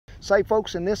Say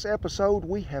folks, in this episode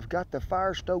we have got the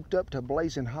fire stoked up to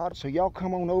blazing hot, so y'all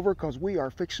come on over because we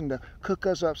are fixing to cook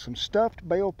us up some stuffed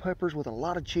bell peppers with a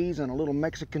lot of cheese and a little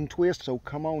Mexican twist. So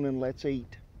come on and let's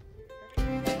eat.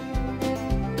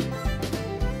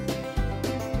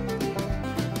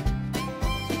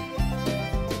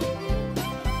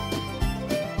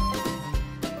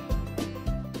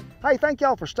 Hey, thank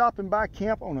y'all for stopping by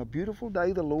camp on a beautiful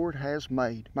day the Lord has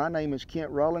made. My name is Kent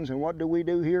Rollins, and what do we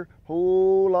do here?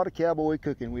 Whole lot of cowboy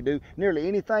cooking. We do nearly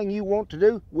anything you want to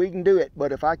do, we can do it.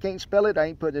 But if I can't spell it, I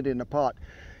ain't putting it in the pot.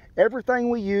 Everything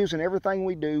we use and everything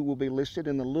we do will be listed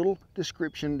in the little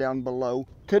description down below.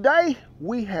 Today,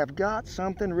 we have got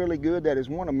something really good that is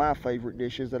one of my favorite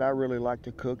dishes that I really like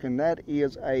to cook, and that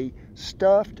is a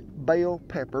stuffed bell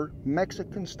pepper,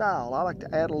 Mexican style. I like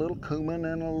to add a little cumin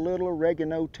and a little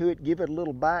oregano to it, give it a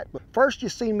little bite. But first, you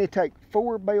see me take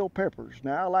 4 bell peppers.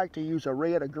 Now, I like to use a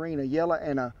red, a green, a yellow,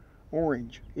 and a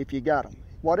orange if you got them.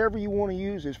 Whatever you want to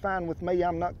use is fine with me.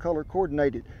 I'm not color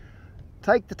coordinated.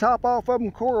 Take the top off of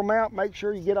them, core them out, make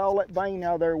sure you get all that vein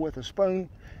out of there with a spoon,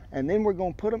 and then we're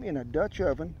going to put them in a Dutch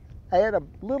oven, add a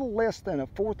little less than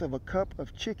 1/4 of a cup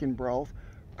of chicken broth,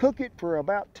 cook it for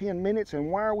about 10 minutes,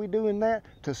 and why are we doing that?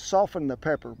 To soften the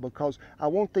pepper, because I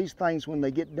want these things when they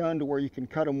get done to where you can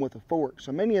cut them with a fork.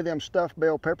 So many of them stuffed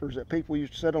bell peppers that people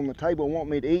used to set on the table and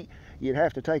want me to eat, you'd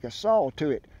have to take a saw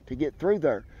to it to get through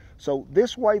there. So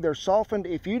this way they're softened.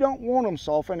 If you don't want them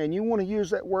softened, and you want to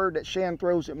use that word that Shan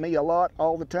throws at me a lot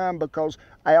all the time because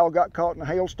Al got caught in a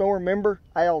hailstorm, remember?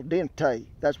 Al dente.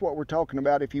 That's what we're talking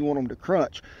about if you want them to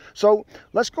crunch. So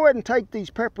let's go ahead and take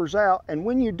these peppers out, and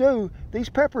when you do, these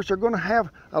peppers are going to have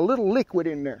a little liquid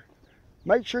in there.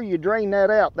 Make sure you drain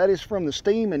that out. That is from the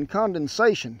steam and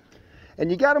condensation. And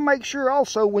you got to make sure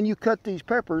also when you cut these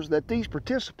peppers that these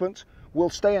participants will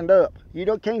stand up. You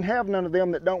can't have none of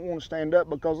them that don't want to stand up,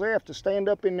 because they have to stand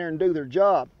up in there and do their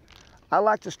job. I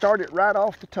like to start it right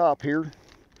off the top here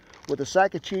with a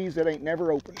sack of cheese that ain't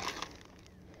never opened.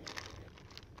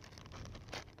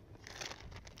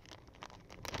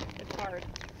 It's hard.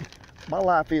 My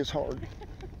life is hard.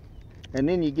 And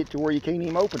then you get to where you can't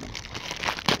even open them.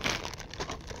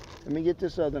 Let me get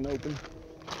this other one open.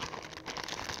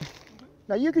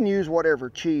 Now you can use whatever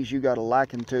cheese you got a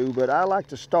liking to, but I like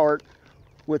to start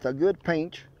with a good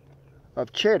pinch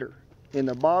of cheddar in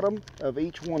the bottom of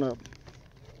each one of them.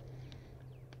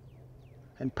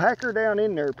 And pack her down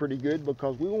in there pretty good,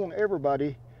 because we want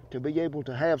everybody to be able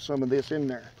to have some of this in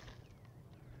there.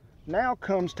 Now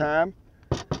comes time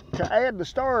to add the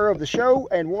star of the show,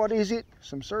 and what is it?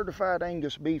 Some certified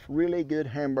Angus beef, really good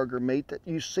hamburger meat that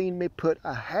you've seen me put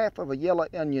a 1/2 of a yellow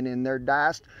onion in there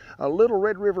diced, a little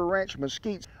Red River Ranch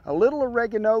mesquite, a little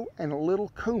oregano, and a little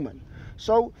cumin.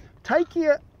 So take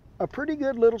you a pretty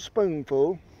good little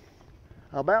spoonful,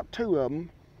 about 2 of them,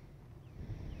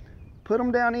 put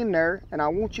them down in there, and I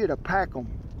want you to pack them,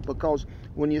 because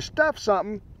when you stuff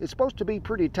something, it's supposed to be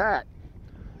pretty tight.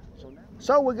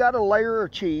 So we got a layer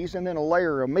of cheese and then a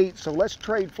layer of meat, so let's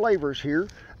trade flavors here,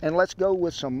 and let's go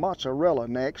with some mozzarella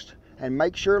next. And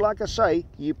make sure, like I say,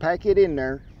 you pack it in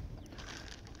there.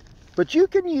 But you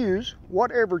can use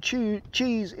whatever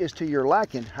cheese is to your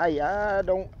liking. Hey, I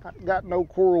got no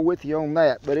quarrel with you on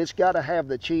that, but it's got to have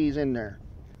the cheese in there.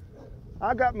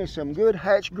 I got me some good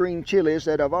Hatch green chilies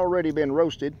that have already been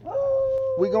roasted.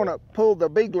 We're gonna pull the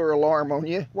Beagler alarm on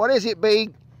you. What is it,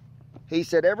 Beag? He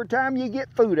said every time you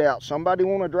get food out, somebody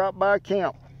want to drop by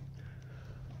camp.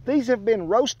 These have been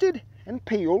roasted and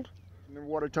peeled. Remember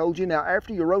what I told you? Now,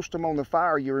 after you roast them on the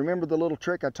fire, you remember the little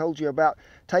trick I told you about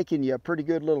taking you a pretty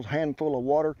good little handful of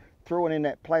water, throwing in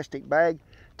that plastic bag,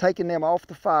 taking them off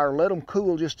the fire, let them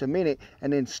cool just a minute,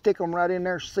 and then stick them right in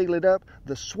there, seal it up.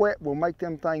 The sweat will make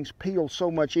them things peel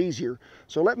so much easier.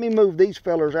 So let me move these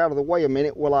fellers out of the way a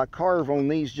minute while I carve on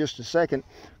these just a second,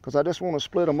 because I just want to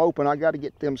split them open. I got to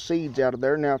get them seeds out of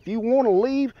there. Now, if you want to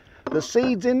leave the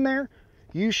seeds in there,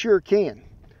 you sure can,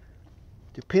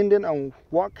 depending on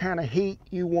what kind of heat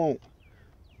you want.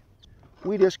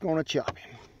 We just going to chop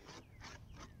him.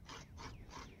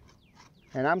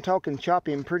 And I'm talking chop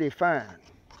him pretty fine.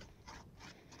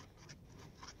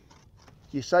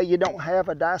 You say you don't have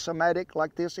a Dice-O-Matic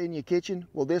like this in your kitchen?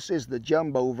 Well, this is the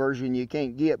jumbo version you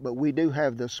can't get, but we do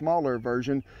have the smaller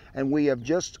version, and we have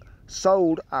just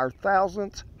sold our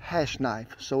 1000th hash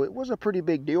knife. So it was a pretty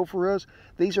big deal for us.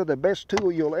 These are the best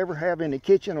tool you'll ever have in the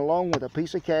kitchen, along with a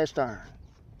piece of cast iron.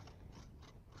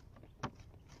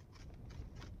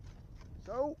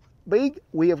 So, Big,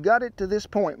 we have got it to this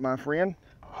point, my friend.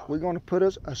 We're going to put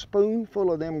us a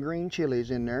spoonful of them green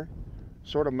chilies in there.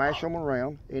 Sort of mash them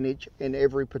around in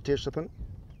every participant.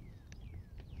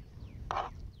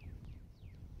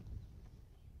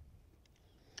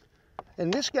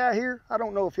 And this guy here, I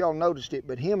don't know if y'all noticed it,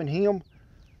 but him,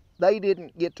 they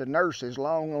didn't get to nurse as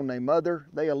long on their mother.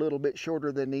 They a little bit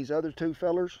shorter than these other two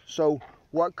fellers. So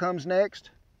what comes next?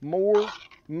 More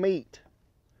meat.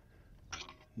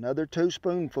 Another 2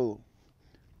 spoonfuls.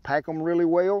 Pack them really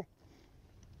well.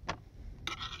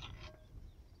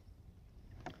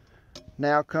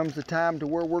 Now comes the time to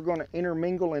where we're going to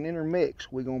intermingle and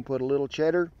intermix. We're going to put a little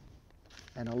cheddar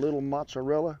and a little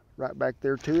mozzarella right back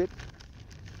there to it.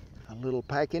 A little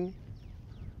packing.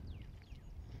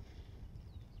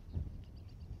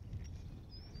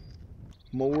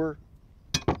 More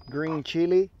green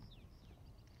chili.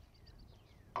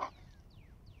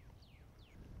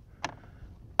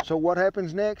 So what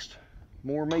happens next?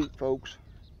 More meat, folks.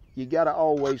 You got to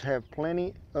always have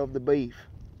plenty of the beef.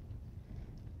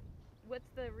 What's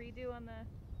the redo on the,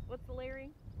 what's the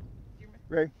layering? Do you remember?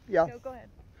 Ready? Yeah. Go ahead.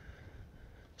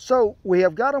 So we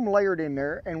have got them layered in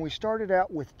there, and we started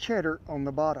out with cheddar on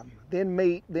the bottom, then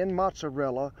meat, then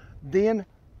mozzarella, then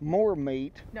more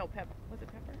meat. No, pepper. Was it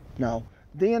pepper? No.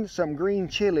 Then some green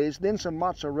chilies, then some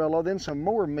mozzarella, then some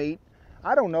more meat.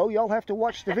 I don't know. Y'all have to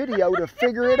watch the video to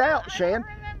figure it out, Shan.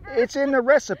 It's in the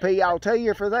recipe, I'll tell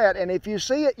you for that. And if you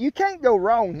see it, you can't go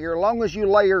wrong here as long as you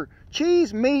layer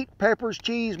cheese, meat, peppers,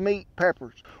 cheese, meat,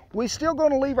 peppers. We're still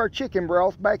going to leave our chicken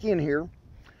broth back in here.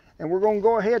 And we're going to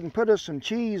go ahead and put us some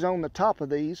cheese on the top of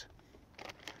these.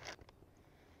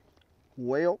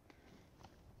 Well,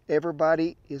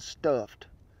 everybody is stuffed.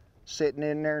 Sitting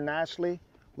in there nicely.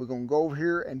 We're going to go over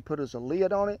here and put us a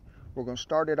lid on it. We're going to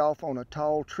start it off on a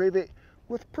tall trivet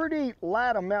with pretty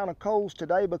light amount of coals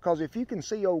today, because if you can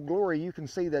see Old Glory, you can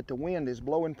see that the wind is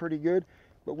blowing pretty good.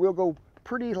 But we'll go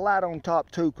pretty light on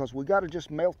top too, because we got to just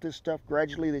melt this stuff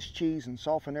gradually, this cheese, and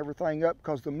soften everything up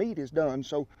because the meat is done.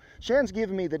 So Shan's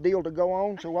giving me the deal to go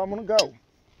on, so I'm going to go.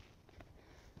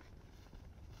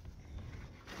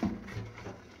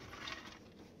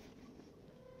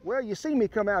 Well, you see me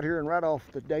come out here and right off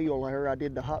the deal there, I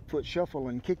did the hot foot shuffle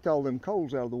and kicked all them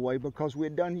coals out of the way because we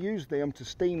had done used them to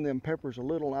steam them peppers a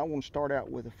little. I want to start out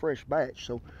with a fresh batch.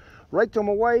 So raked them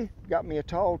away, got me a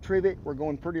tall trivet. We're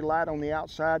going pretty light on the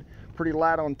outside, pretty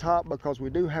light on top because we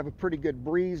do have a pretty good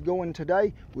breeze going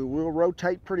today. We will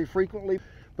rotate pretty frequently.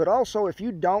 But also, if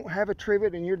you don't have a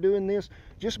trivet and you're doing this,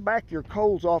 just back your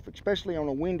coals off, especially on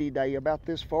a windy day about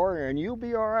this far, and you'll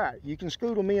be all right. You can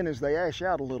scoot them in as they ash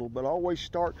out a little, but always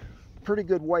start pretty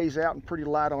good ways out and pretty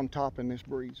light on top in this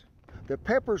breeze. The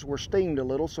peppers were steamed a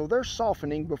little, so they're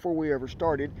softening before we ever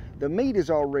started. The meat is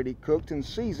already cooked and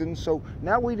seasoned, so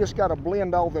now we just got to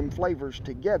blend all them flavors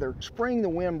together. Spring, the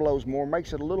wind blows more,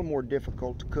 makes it a little more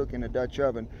difficult to cook in a Dutch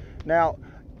oven. Now,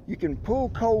 you can pull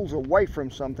coals away from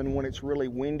something when it's really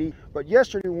windy, but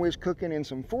yesterday when we was cooking in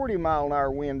some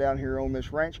 40-mile-an-hour wind down here on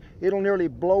this ranch, it'll nearly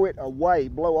blow it away,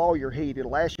 blow all your heat.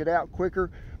 It'll ash it out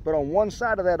quicker, but on one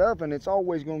side of that oven, it's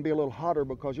always going to be a little hotter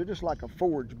because you're just like a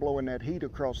forge blowing that heat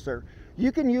across there.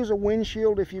 You can use a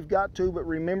windshield if you've got to, but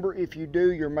remember, if you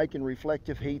do, you're making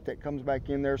reflective heat that comes back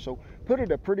in there, so put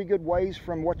it a pretty good ways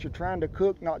from what you're trying to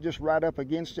cook, not just right up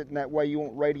against it, and that way you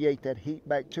won't radiate that heat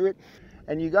back to it.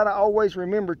 And you got to always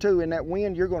remember too, in that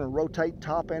wind, you're going to rotate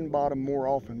top and bottom more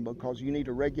often because you need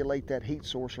to regulate that heat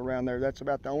source around there. That's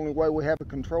about the only way we have of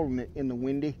controlling it in the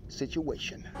windy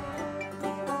situation.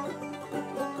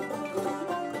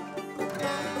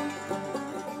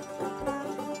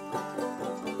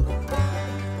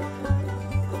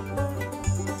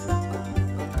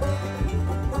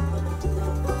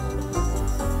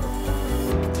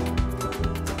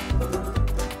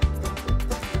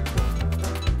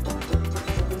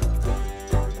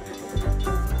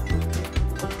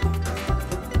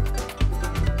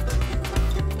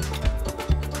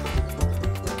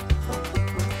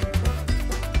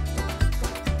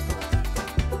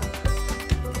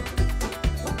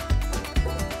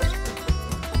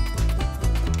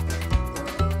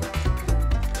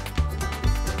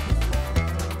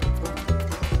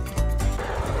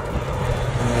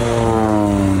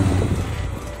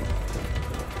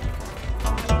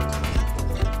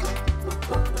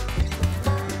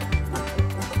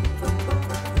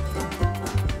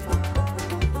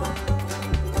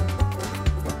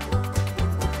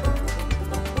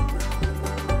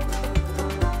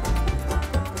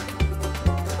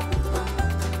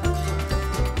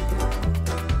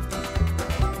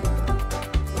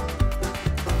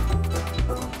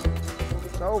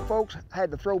 Folks, had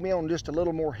to throw me on just a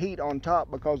little more heat on top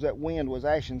because that wind was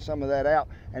ashing some of that out,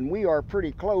 and we are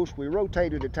pretty close. We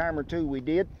rotated a time or two, we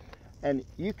did, and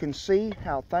you can see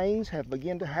how things have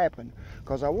begun to happen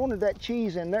because I wanted that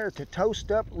cheese in there to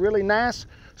toast up really nice.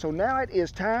 So now it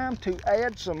is time to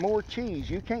add some more cheese.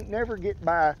 You can't never get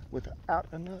by without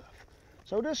enough.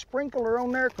 So just sprinkle her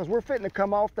on there because we're fitting to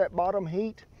come off that bottom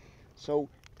heat. So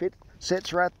if it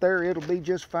sits right there, it'll be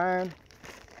just fine.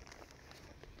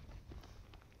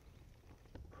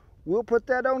 We'll put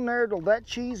that on there till that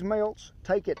cheese melts.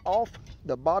 Take it off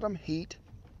the bottom heat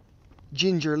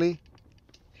gingerly.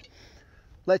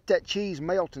 Let that cheese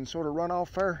melt and sort of run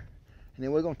off there. And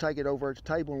then we're going to take it over at the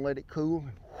table and let it cool.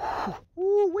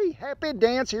 Ooh, we happy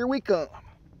dance, here we come.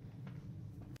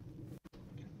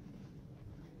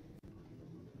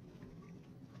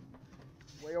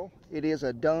 Well, it is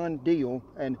a done deal,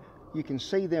 and you can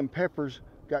see them peppers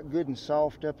got good and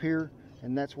soft up here,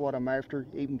 and that's what I'm after.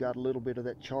 Even got a little bit of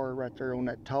that char right there on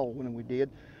that tall one we did.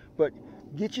 But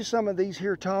get you some of these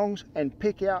here tongs and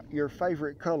pick out your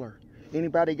favorite color.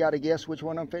 Anybody got a guess which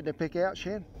one I'm fitting to pick out,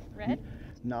 Shan? Red?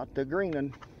 Not the green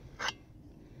one.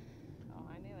 Oh,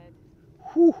 I knew it.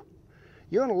 Whew.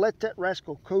 You're gonna let that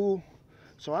rascal cool.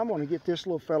 So I'm gonna get this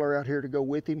little fella out here to go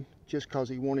with him just cause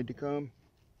he wanted to come.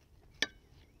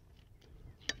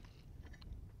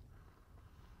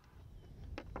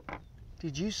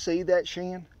 Did you see that,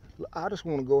 Shan? I just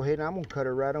want to go ahead and I'm going to cut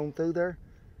her right on through there.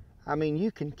 I mean,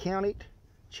 you can count it.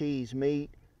 Cheese,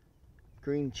 meat,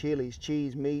 green chilies,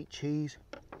 cheese, meat, cheese.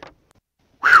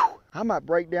 Whew. I might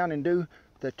break down and do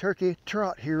the turkey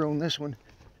trot here on this one.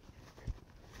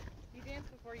 You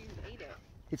danced before you ate it.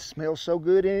 It smells so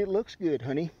good and it looks good,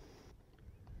 honey.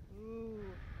 Ooh.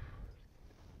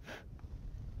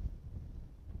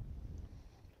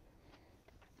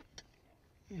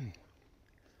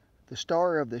 The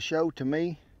star of the show to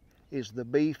me is the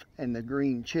beef and the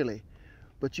green chili.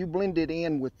 But you blend it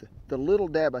in with the little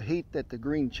dab of heat that the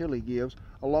green chili gives,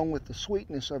 along with the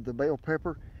sweetness of the bell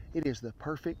pepper. It is the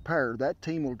perfect pair. That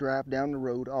team will drive down the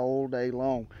road all day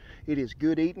long. It is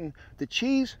good eating. The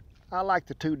cheese, I like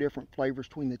the two different flavors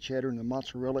between the cheddar and the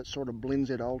mozzarella. It sort of blends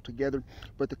it all together.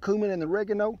 But the cumin and the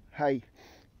oregano, hey,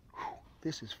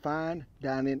 this is fine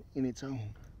dining in its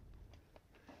own.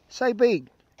 Say, Big,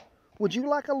 would you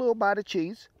like a little bite of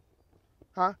cheese?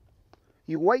 Huh?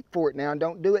 You wait for it now and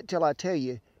don't do it till I tell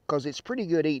you, because it's pretty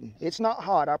good eating. It's not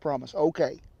hot, I promise.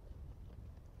 Okay.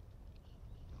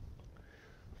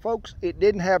 Folks, it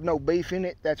didn't have no beef in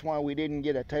it. That's why we didn't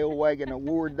get a tail wagging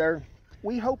award there.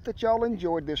 We hope that y'all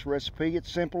enjoyed this recipe.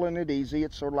 It's simple and it's easy.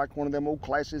 It's sort of like one of them old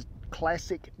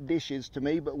classic dishes to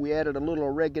me, but we added a little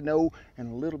oregano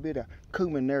and a little bit of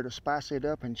cumin there to spice it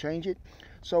up and change it.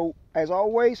 So, as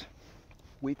always,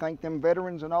 we thank them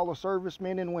veterans and all the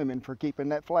servicemen and women for keeping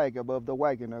that flag above the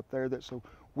wagon up there, that so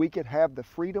we could have the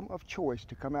freedom of choice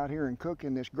to come out here and cook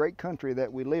in this great country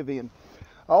that we live in.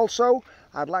 Also,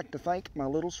 I'd like to thank my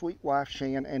little sweet wife,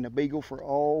 Shan, and the Beagle for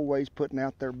always putting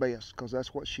out their best, because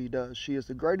that's what she does. She is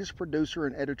the greatest producer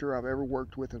and editor I've ever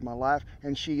worked with in my life,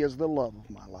 and she is the love of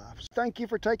my life. Thank you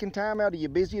for taking time out of your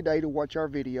busy day to watch our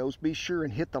videos. Be sure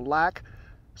and hit the like,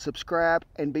 subscribe,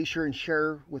 and be sure and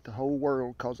share with the whole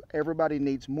world, because everybody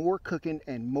needs more cooking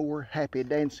and more happy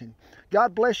dancing.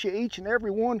 God bless you each and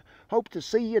every one. Hope to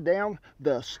see you down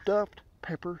the stuffed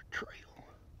pepper trail.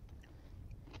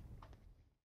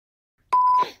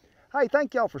 Hey,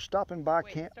 thank y'all for stopping by.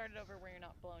 Wait, Camp. start it over where you're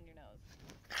not blowing your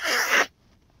nose.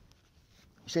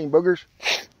 You seen boogers?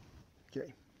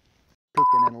 Okay.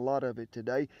 Cooking in a lot of it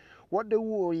today. What do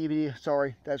we do?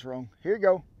 Sorry, that's wrong. Here you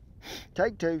go.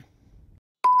 Take two.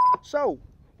 So,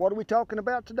 what are we talking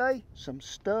about today? Some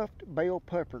stuffed bell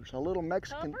peppers. A little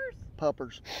Mexican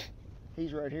puppers.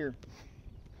 He's right here.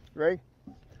 Ready?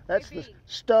 That's the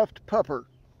stuffed pupper.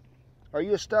 Are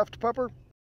you a stuffed pupper?